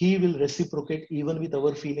 he will reciprocate even with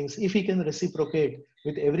our feelings. If he can reciprocate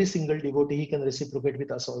with every single devotee, he can reciprocate with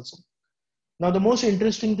us also. Now, the most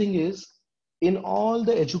interesting thing is, in all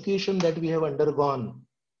the education that we have undergone,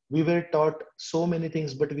 we were taught so many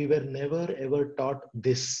things, but we were never ever taught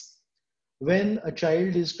this. When a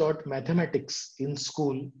child is taught mathematics in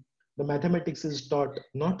school, the mathematics is taught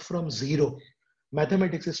not from 0.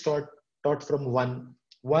 Mathematics is taught from 1.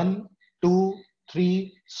 1, 2,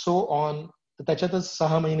 3, so on. त्याच्यातच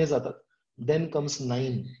 6 महिने जातात. Then comes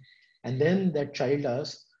 9. And then that child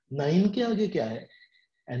asks, 9 के आगे क्या है?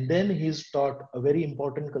 And then he is taught a very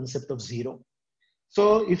important concept of 0.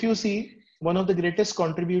 So if you see, one of the greatest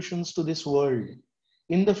contributions to this world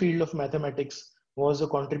in the field of mathematics was a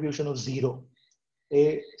contribution of 0.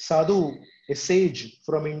 A sadhu, a sage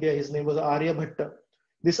from India, his name was Aryabhatta.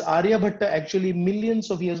 This Aryabhatta actually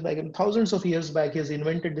millions of years back and thousands of years back, he has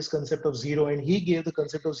invented this concept of 0, and he gave the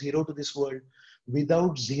concept of 0 to this world.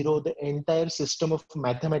 Without 0, the entire system of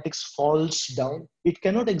mathematics falls down. It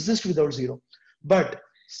cannot exist without 0. But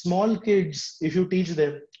small kids, if you teach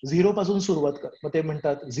them, 0 पासून सुरुवात कर. मग ते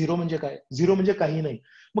म्हणतात 0 म्हणजे काय? 0 म्हणजे काही नाही.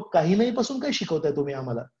 मग काही नाही पासून काय शिकवताय तुम्ही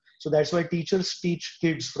आम्हाला? So that's why teachers teach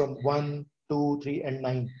kids from 1, 2, 3, and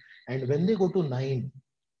 9. And when they go to 9,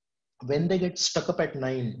 when they get stuck up at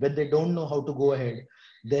 9, when they don't know how to go ahead,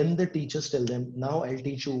 then the teachers tell them, now I'll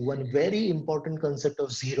teach you one very important concept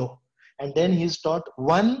of zero. And then he's taught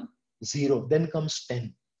 1, 0, then comes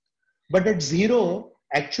 10. But at 0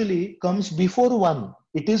 actually comes before 1.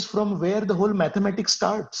 It is from where the whole mathematics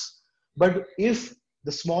starts. But if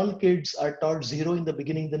the small kids are taught 0 in the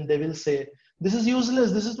beginning, then they will say, this is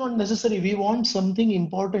useless, this is not necessary, we want something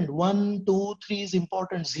important. 1, 2, 3 is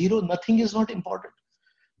important, 0, nothing is not important.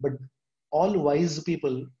 But all wise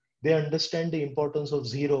people, they understand the importance of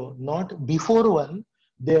 0 not before 1,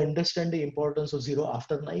 they understand the importance of 0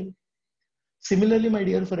 after 9. Similarly, my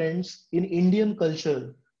dear friends, in Indian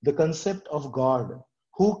culture, the concept of God,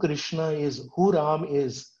 who Krishna is, who Ram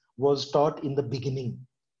is, was taught in the beginning.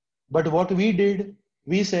 But what we did,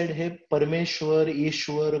 we said, hey, Parameshwar,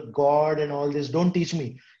 Ishwar, God, and all this, don't teach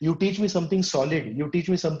me. You teach me something solid. You teach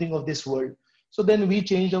me something of this world. So then we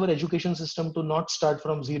changed our education system to not start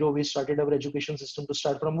from 0. We started our education system to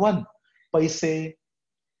start from 1. पैसे,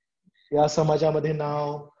 या समाजामध्ये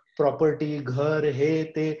नाव, property, घर, हे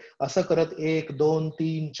ते असं करत 1, 2,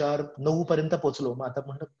 3, 4, 9 पर्यंत पोहोचलो. मग आता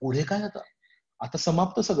म्हणलं पुढे काय आता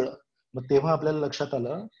समाप्त सगळं. मग तेव्हा आपल्याला लक्षात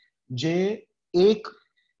आलं, जे 1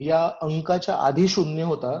 या अंकाच्या आधी 0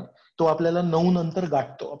 होता, तो आपल्याला 9 नंतर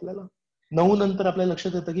गाठतो. आपल्याला 9 नंतर आपल्याला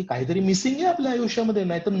लक्षात येतं की काहीतरी मिसिंग आहे आपल्या आयुष्यामध्ये,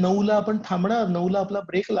 नाहीतर 9ला आपण थांबणार, 9ला आपला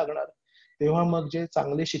ब्रेक लागणार. तेव्हा मग जे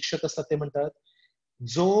चांगले शिक्षक असतात ते म्हणतात,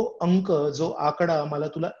 जो अंक, जो आकडा मला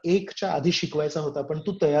तुला 1च्या आधी शिकवायचा होता, पण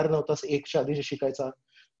तू तयार नव्हतास 1च्या आधी शिकायचा,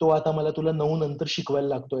 तो आता मला तुला 9 नंतर शिकवायला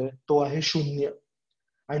लागतोय, तो आहे 0.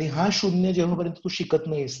 आणि हा 0 जेव्हापर्यंत तू शिकत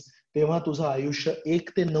नाहीस, तेव्हा तुझं आयुष्य 1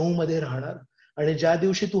 ते 9 मध्ये राहणार. आणि ज्या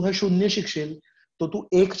दिवशी तू हा 0 शिकशील, तो तू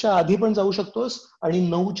 1च्या आधी पण जाऊ शकतोस, आणि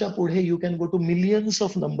 9च्या पुढे you can go to millions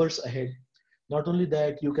of numbers ahead. Not only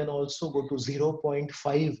that, you can also go to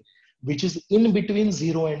 0.5, which is in between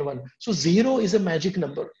 0 and 1. So 0 is a magic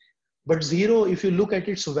number. But 0, if you look at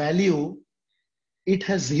its value, it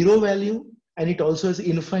has 0 value and it also has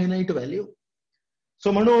infinite value.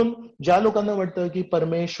 So म्हणून ज्या लोकांना वाटतं की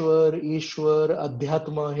परमेश्वर, ईश्वर,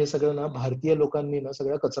 अध्यात्म हे सगळं ना भारतीय लोकांनी ना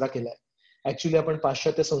सगळं कचरा केलाय. ऍक्च्युली आपण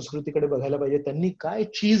पाश्चात्य संस्कृतीकडे बघायला पाहिजे. त्यांनी काय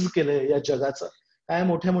चीज केलंय या जगाचं, काय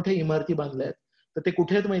मोठ्या मोठ्या इमारती बांधल्यात. तर ते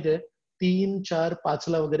कुठे आहेत माहितीये? 3, 4,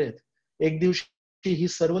 5ला वगैरे आहेत. एक दिवशी ही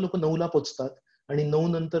सर्व लोक 9ला पोचतात, आणि 9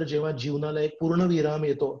 नंतर जेव्हा जीवनाला एक पूर्ण विराम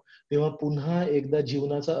येतो, तेव्हा पुन्हा एकदा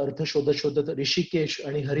जीवनाचा अर्थ शोधत शोधत ऋषिकेश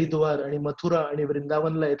आणि हरिद्वार आणि मथुरा आणि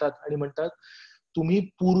वृंदावनला येतात आणि म्हणतात, तुम्ही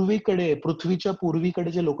पूर्वीकडे, पृथ्वीच्या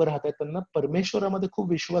पूर्वीकडे जे लोक राहतात त्यांना परमेश्वरामध्ये खूप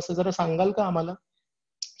विश्वास आहे, जरा सांगाल का आम्हाला?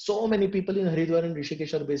 So many people in Haridwar and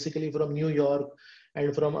Rishikesh are basically from New York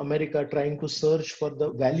and from America trying to search for the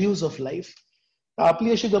values of life.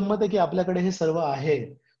 आपली अशी गंमत आहे की आपल्याकडे हे सर्व आहे,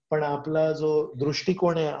 पण आपला जो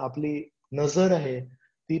दृष्टिकोन आहे, आपली नजर आहे,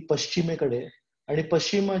 ती पश्चिमेकडे. आणि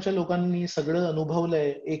पश्चिमाच्या लोकांनी सगळं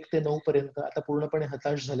अनुभवलंय 1 ते 9 पर्यंत, आता पूर्णपणे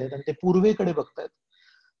हताश झालेत आणि ते पूर्वेकडे बघतायत.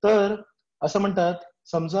 तर असं म्हणतात,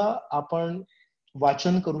 समजा आपण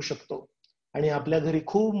वाचन करू शकतो आणि आपल्या घरी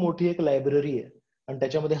खूप मोठी एक लायब्ररी आहे आणि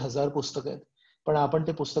त्याच्यामध्ये 1000 पुस्तकं आहेत, पण आपण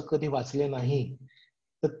ते पुस्तक कधी वाचले नाही,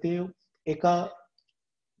 तर ते एका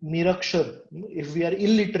निरक्षर, if we are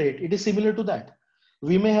illiterate, it is similar to that.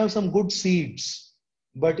 We may have some good seeds,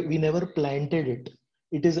 but we never planted it.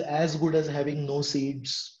 It is as good as having no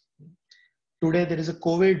seeds. Today there is a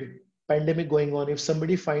COVID pandemic going on. If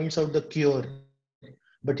somebody finds out the cure,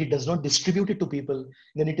 but he does not distribute it to people,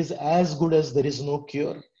 then it is as good as there is no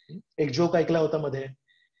cure. एक joke ऐकला होता मध्ये.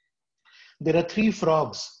 There are 3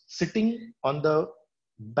 frogs sitting on the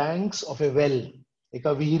banks of a well.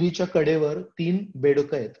 एका विहिरीच्या कडेवर 3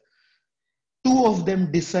 बेडुकं आहेत. 2 of them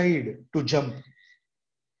decide to jump.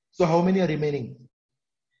 So how many are remaining?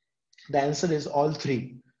 The answer is all 3.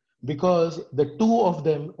 Because the 2 of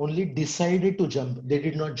them only decided to jump. They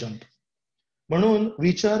did not jump. म्हणून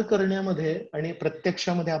विचार करण्यामध्ये आणि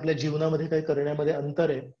प्रत्यक्षामध्ये आपल्या जीवनामध्ये काही करण्यामध्ये अंतर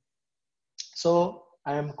आहे. So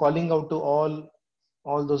I am calling out to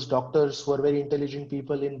all those doctors who are very intelligent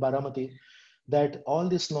people in Baramati, that all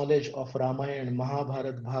this knowledge of Ramayana,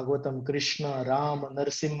 Mahabharata, Bhagavatam, Krishna, Ram,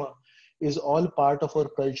 Narsimha is all part of our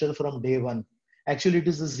culture from day one. Actually, it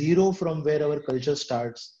is the 0 from where our culture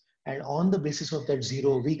starts. And on the basis of that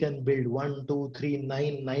 0, we can build 1, 2, 3,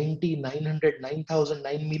 9, 90, 900, 9,000,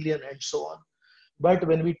 9 million and so on. But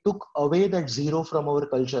when we took away that 0 from our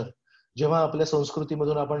culture, जेव्हा आपल्या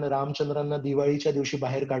संस्कृतीमधून आपण रामचंद्रांना दिवाळीच्या दिवशी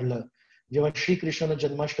बाहेर काढलं, जेव्हा श्रीकृष्णानं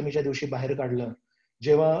जन्माष्टमीच्या दिवशी बाहेर काढलं,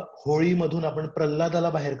 जेव्हा होळीमधून आपण प्रल्हादाला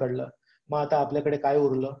बाहेर काढलं, मग आता आपल्याकडे काय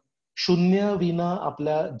उरलं? 0 विना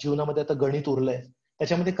आपल्या जीवनामध्ये आता गणित उरलंय.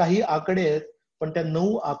 त्याच्यामध्ये काही आकडे आहेत, पण त्या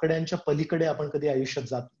 9 आकड्यांच्या पलीकडे आपण कधी आयुष्यात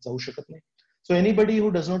जाऊ शकत नाही. So anybody who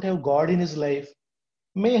does not have God in his life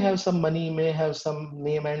may have some money, may have some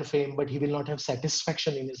name and fame, but he will not have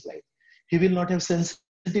satisfaction in his life. He will not have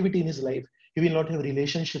sensitivity in his life. He will not have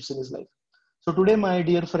relationships in his life. So today, my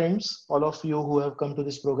dear friends, all of you who have come to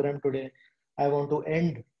this program today, I want to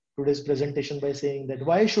end today's presentation by saying that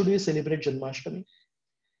why should we celebrate Janmashtami?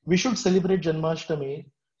 We should celebrate Janmashtami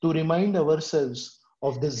to remind ourselves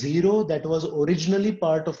of the zero that was originally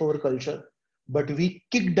part of our culture, but we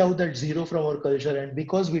kicked out that zero from our culture, and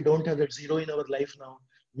because we don't have that zero in our life now,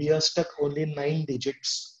 we are stuck only 9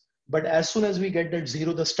 digits. But as soon as we get that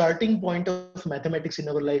zero, the starting point of mathematics in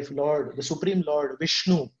our life, Lord, the Supreme Lord,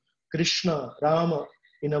 Vishnu, Krishna, Rama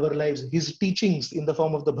in our lives, his teachings in the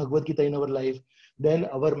form of the Bhagavad Gita in our life, then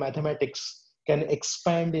our mathematics can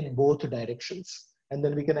expand in both directions, and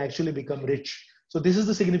then we can actually become rich. So this is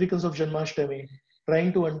the significance of Janmashtami,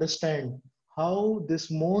 trying to understand how this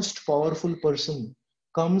most powerful person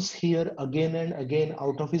comes here again and again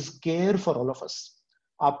out of his care for all of us.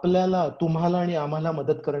 आपल्याला, तुम्हाला आणि आम्हाला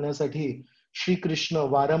मदत करण्यासाठी श्री कृष्ण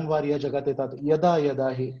वारंवार या जगात येतात, यदा यदा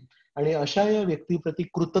हे. आणि अशा या व्यक्तीप्रती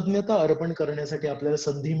कृतज्ञता अर्पण करण्यासाठी आपल्याला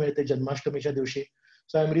संधी मिळते जन्माष्टमीच्या दिवशी.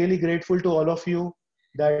 सो I am really grateful to all of you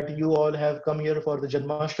that you all have come here for the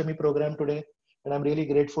Janmashtami program today, and I'm really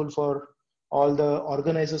grateful for all the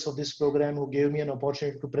organizers of this program who gave me an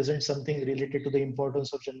opportunity to present something related to the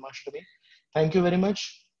importance of Janmashtami. Thank you very much.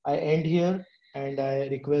 I end here and I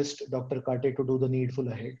request Dr. Kate to do the needful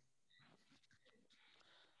ahead.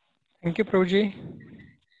 Thank you, Prabhuji.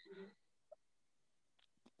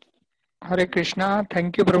 Hare Krishna.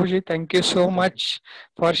 Thank you, Prabhuji. Thank you so much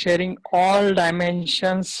for sharing all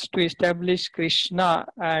dimensions to establish Krishna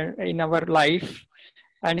in our life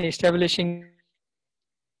and establishing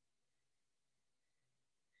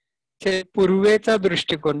पूर्वेचा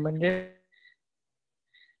दृष्टिकोन म्हणजे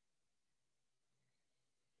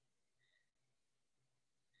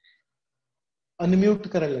unmute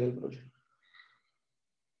करायला लागेल project.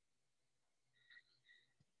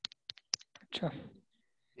 अच्छा,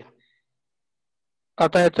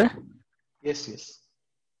 आता येतोय? Yes yes.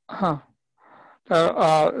 हा,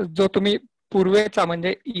 तर जो तुम्ही पूर्वेचा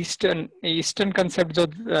म्हणजे ईस्टर्न कन्सेप्ट जो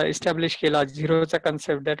एस्टॅब्लिश केला, झिरोचा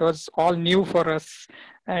concept, that was all new for us,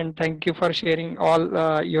 and thank you for sharing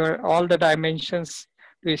all the dimensions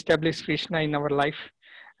to establish Krishna in our life.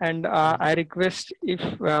 And I request if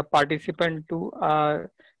participant to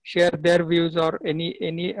share their views or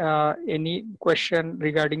any question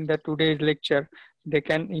regarding the today's lecture, they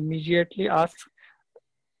can immediately ask.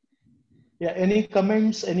 Yeah, any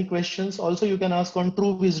comments, any questions? Also, you can ask on True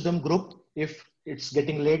Wisdom group if it's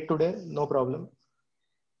getting late today, no problem.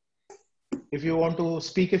 If you want to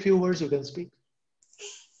speak a few words, you can speak.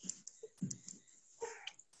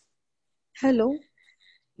 Hello.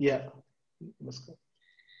 Yeah. Namaskar.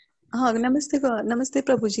 हाँ, नमस्ते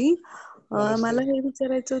प्रभुजी. मला हे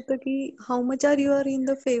विचारायचं होतं की how much are you are in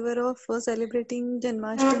the favour of celebrating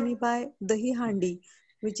Janmashtami bye दही हांडी,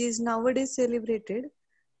 which is nowadays celebrated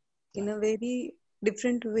in a very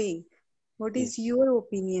different way. What is your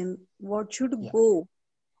opinion? What should go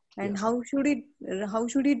and how should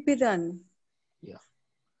it be done? Yeah.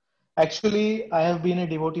 Actually, I have been a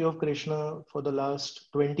devotee of Krishna for the last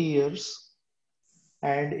 20 years.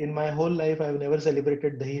 And in my whole life, I have never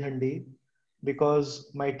celebrated Dahi Handi because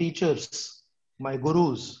my teachers, my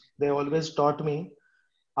gurus, they always taught me,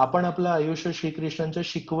 आपण आपलं आयुष्य श्रीकृष्णांच्या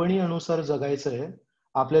शिकवणी अनुसार जगायचंय,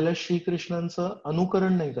 आपल्याला श्रीकृष्णांचं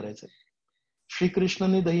अनुकरण नाही करायचंय.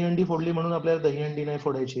 श्रीकृष्णांनी दहीहंडी फोडली म्हणून आपल्याला दहीहंडी नाही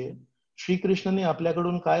फोडायची आहे. श्रीकृष्णांनी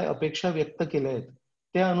आपल्याकडून काय अपेक्षा व्यक्त केल्या आहेत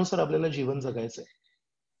त्या अनुसार आपल्याला जीवन जगायचंय.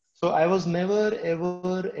 सो I was never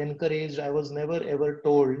ever encourage, I was never ever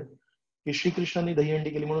told की श्रीकृष्णांनी दहीहंडी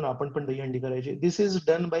केली म्हणून आपण पण दहीहंडी करायची. This is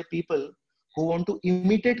done by people who want to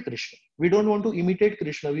imitate Krishna. We don't want to imitate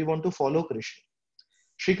Krishna, we want to follow Krishna.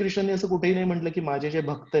 श्रीकृष्णांनी असं कुठेही नाही म्हटलं की माझे जे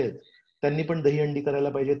भक्त आहेत त्यांनी पण दहीहंडी करायला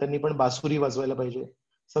पाहिजे, त्यांनी पण बासुरी वाजवायला पाहिजे.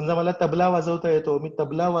 समजा मला तबला वाजवता येतो, मी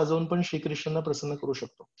तबला वाजवून पण श्रीकृष्णांना प्रसन्न करू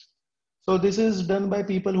शकतो. So this is done by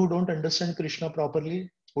people who don't understand Krishna properly,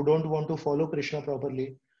 who don't want to follow Krishna properly.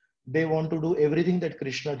 They want to do everything that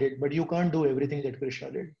Krishna did, but you can't do everything that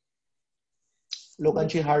Krishna did.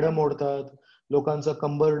 लोकांची हाडं मोडतात, लोकांचं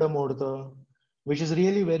कंबरड मोडतं, which is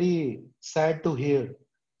really very sad to hear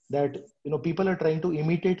that people are trying to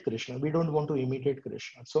imitate Krishna. We don't want to imitate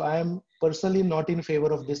Krishna. So I am personally not in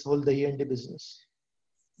favor of this whole dahi handi business.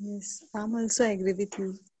 Yes, I'm also agree with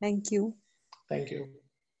you. Thank you. Thank you.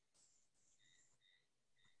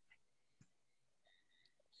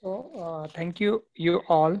 So thank you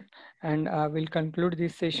all, and we'll conclude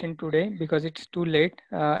this session today because it's too late.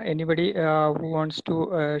 Anybody who wants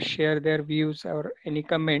to share their views or any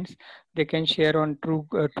comments, they can share on True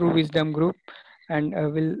Wisdom group, and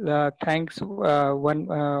we'll thanks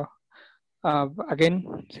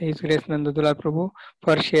again His Grace Nandadulal Prabhu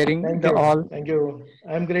for sharing Thank the you. all. Thank you.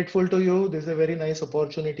 I'm grateful to you. This is a very nice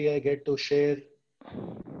opportunity I get to share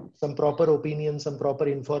some proper opinions, some proper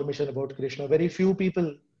information about Krishna. Very few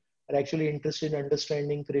people are actually interested in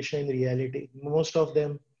understanding Krishna in reality. Most of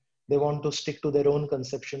them, they want to stick to their own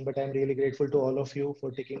conception, but I'm really grateful to all of you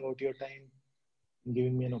for taking out your time and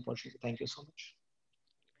giving me an opportunity. Thank you so much.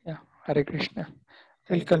 Yeah, Hare Krishna.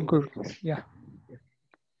 We'll Thank you. conclude. Hare Krishna. Yeah. Yeah.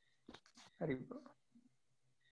 Hare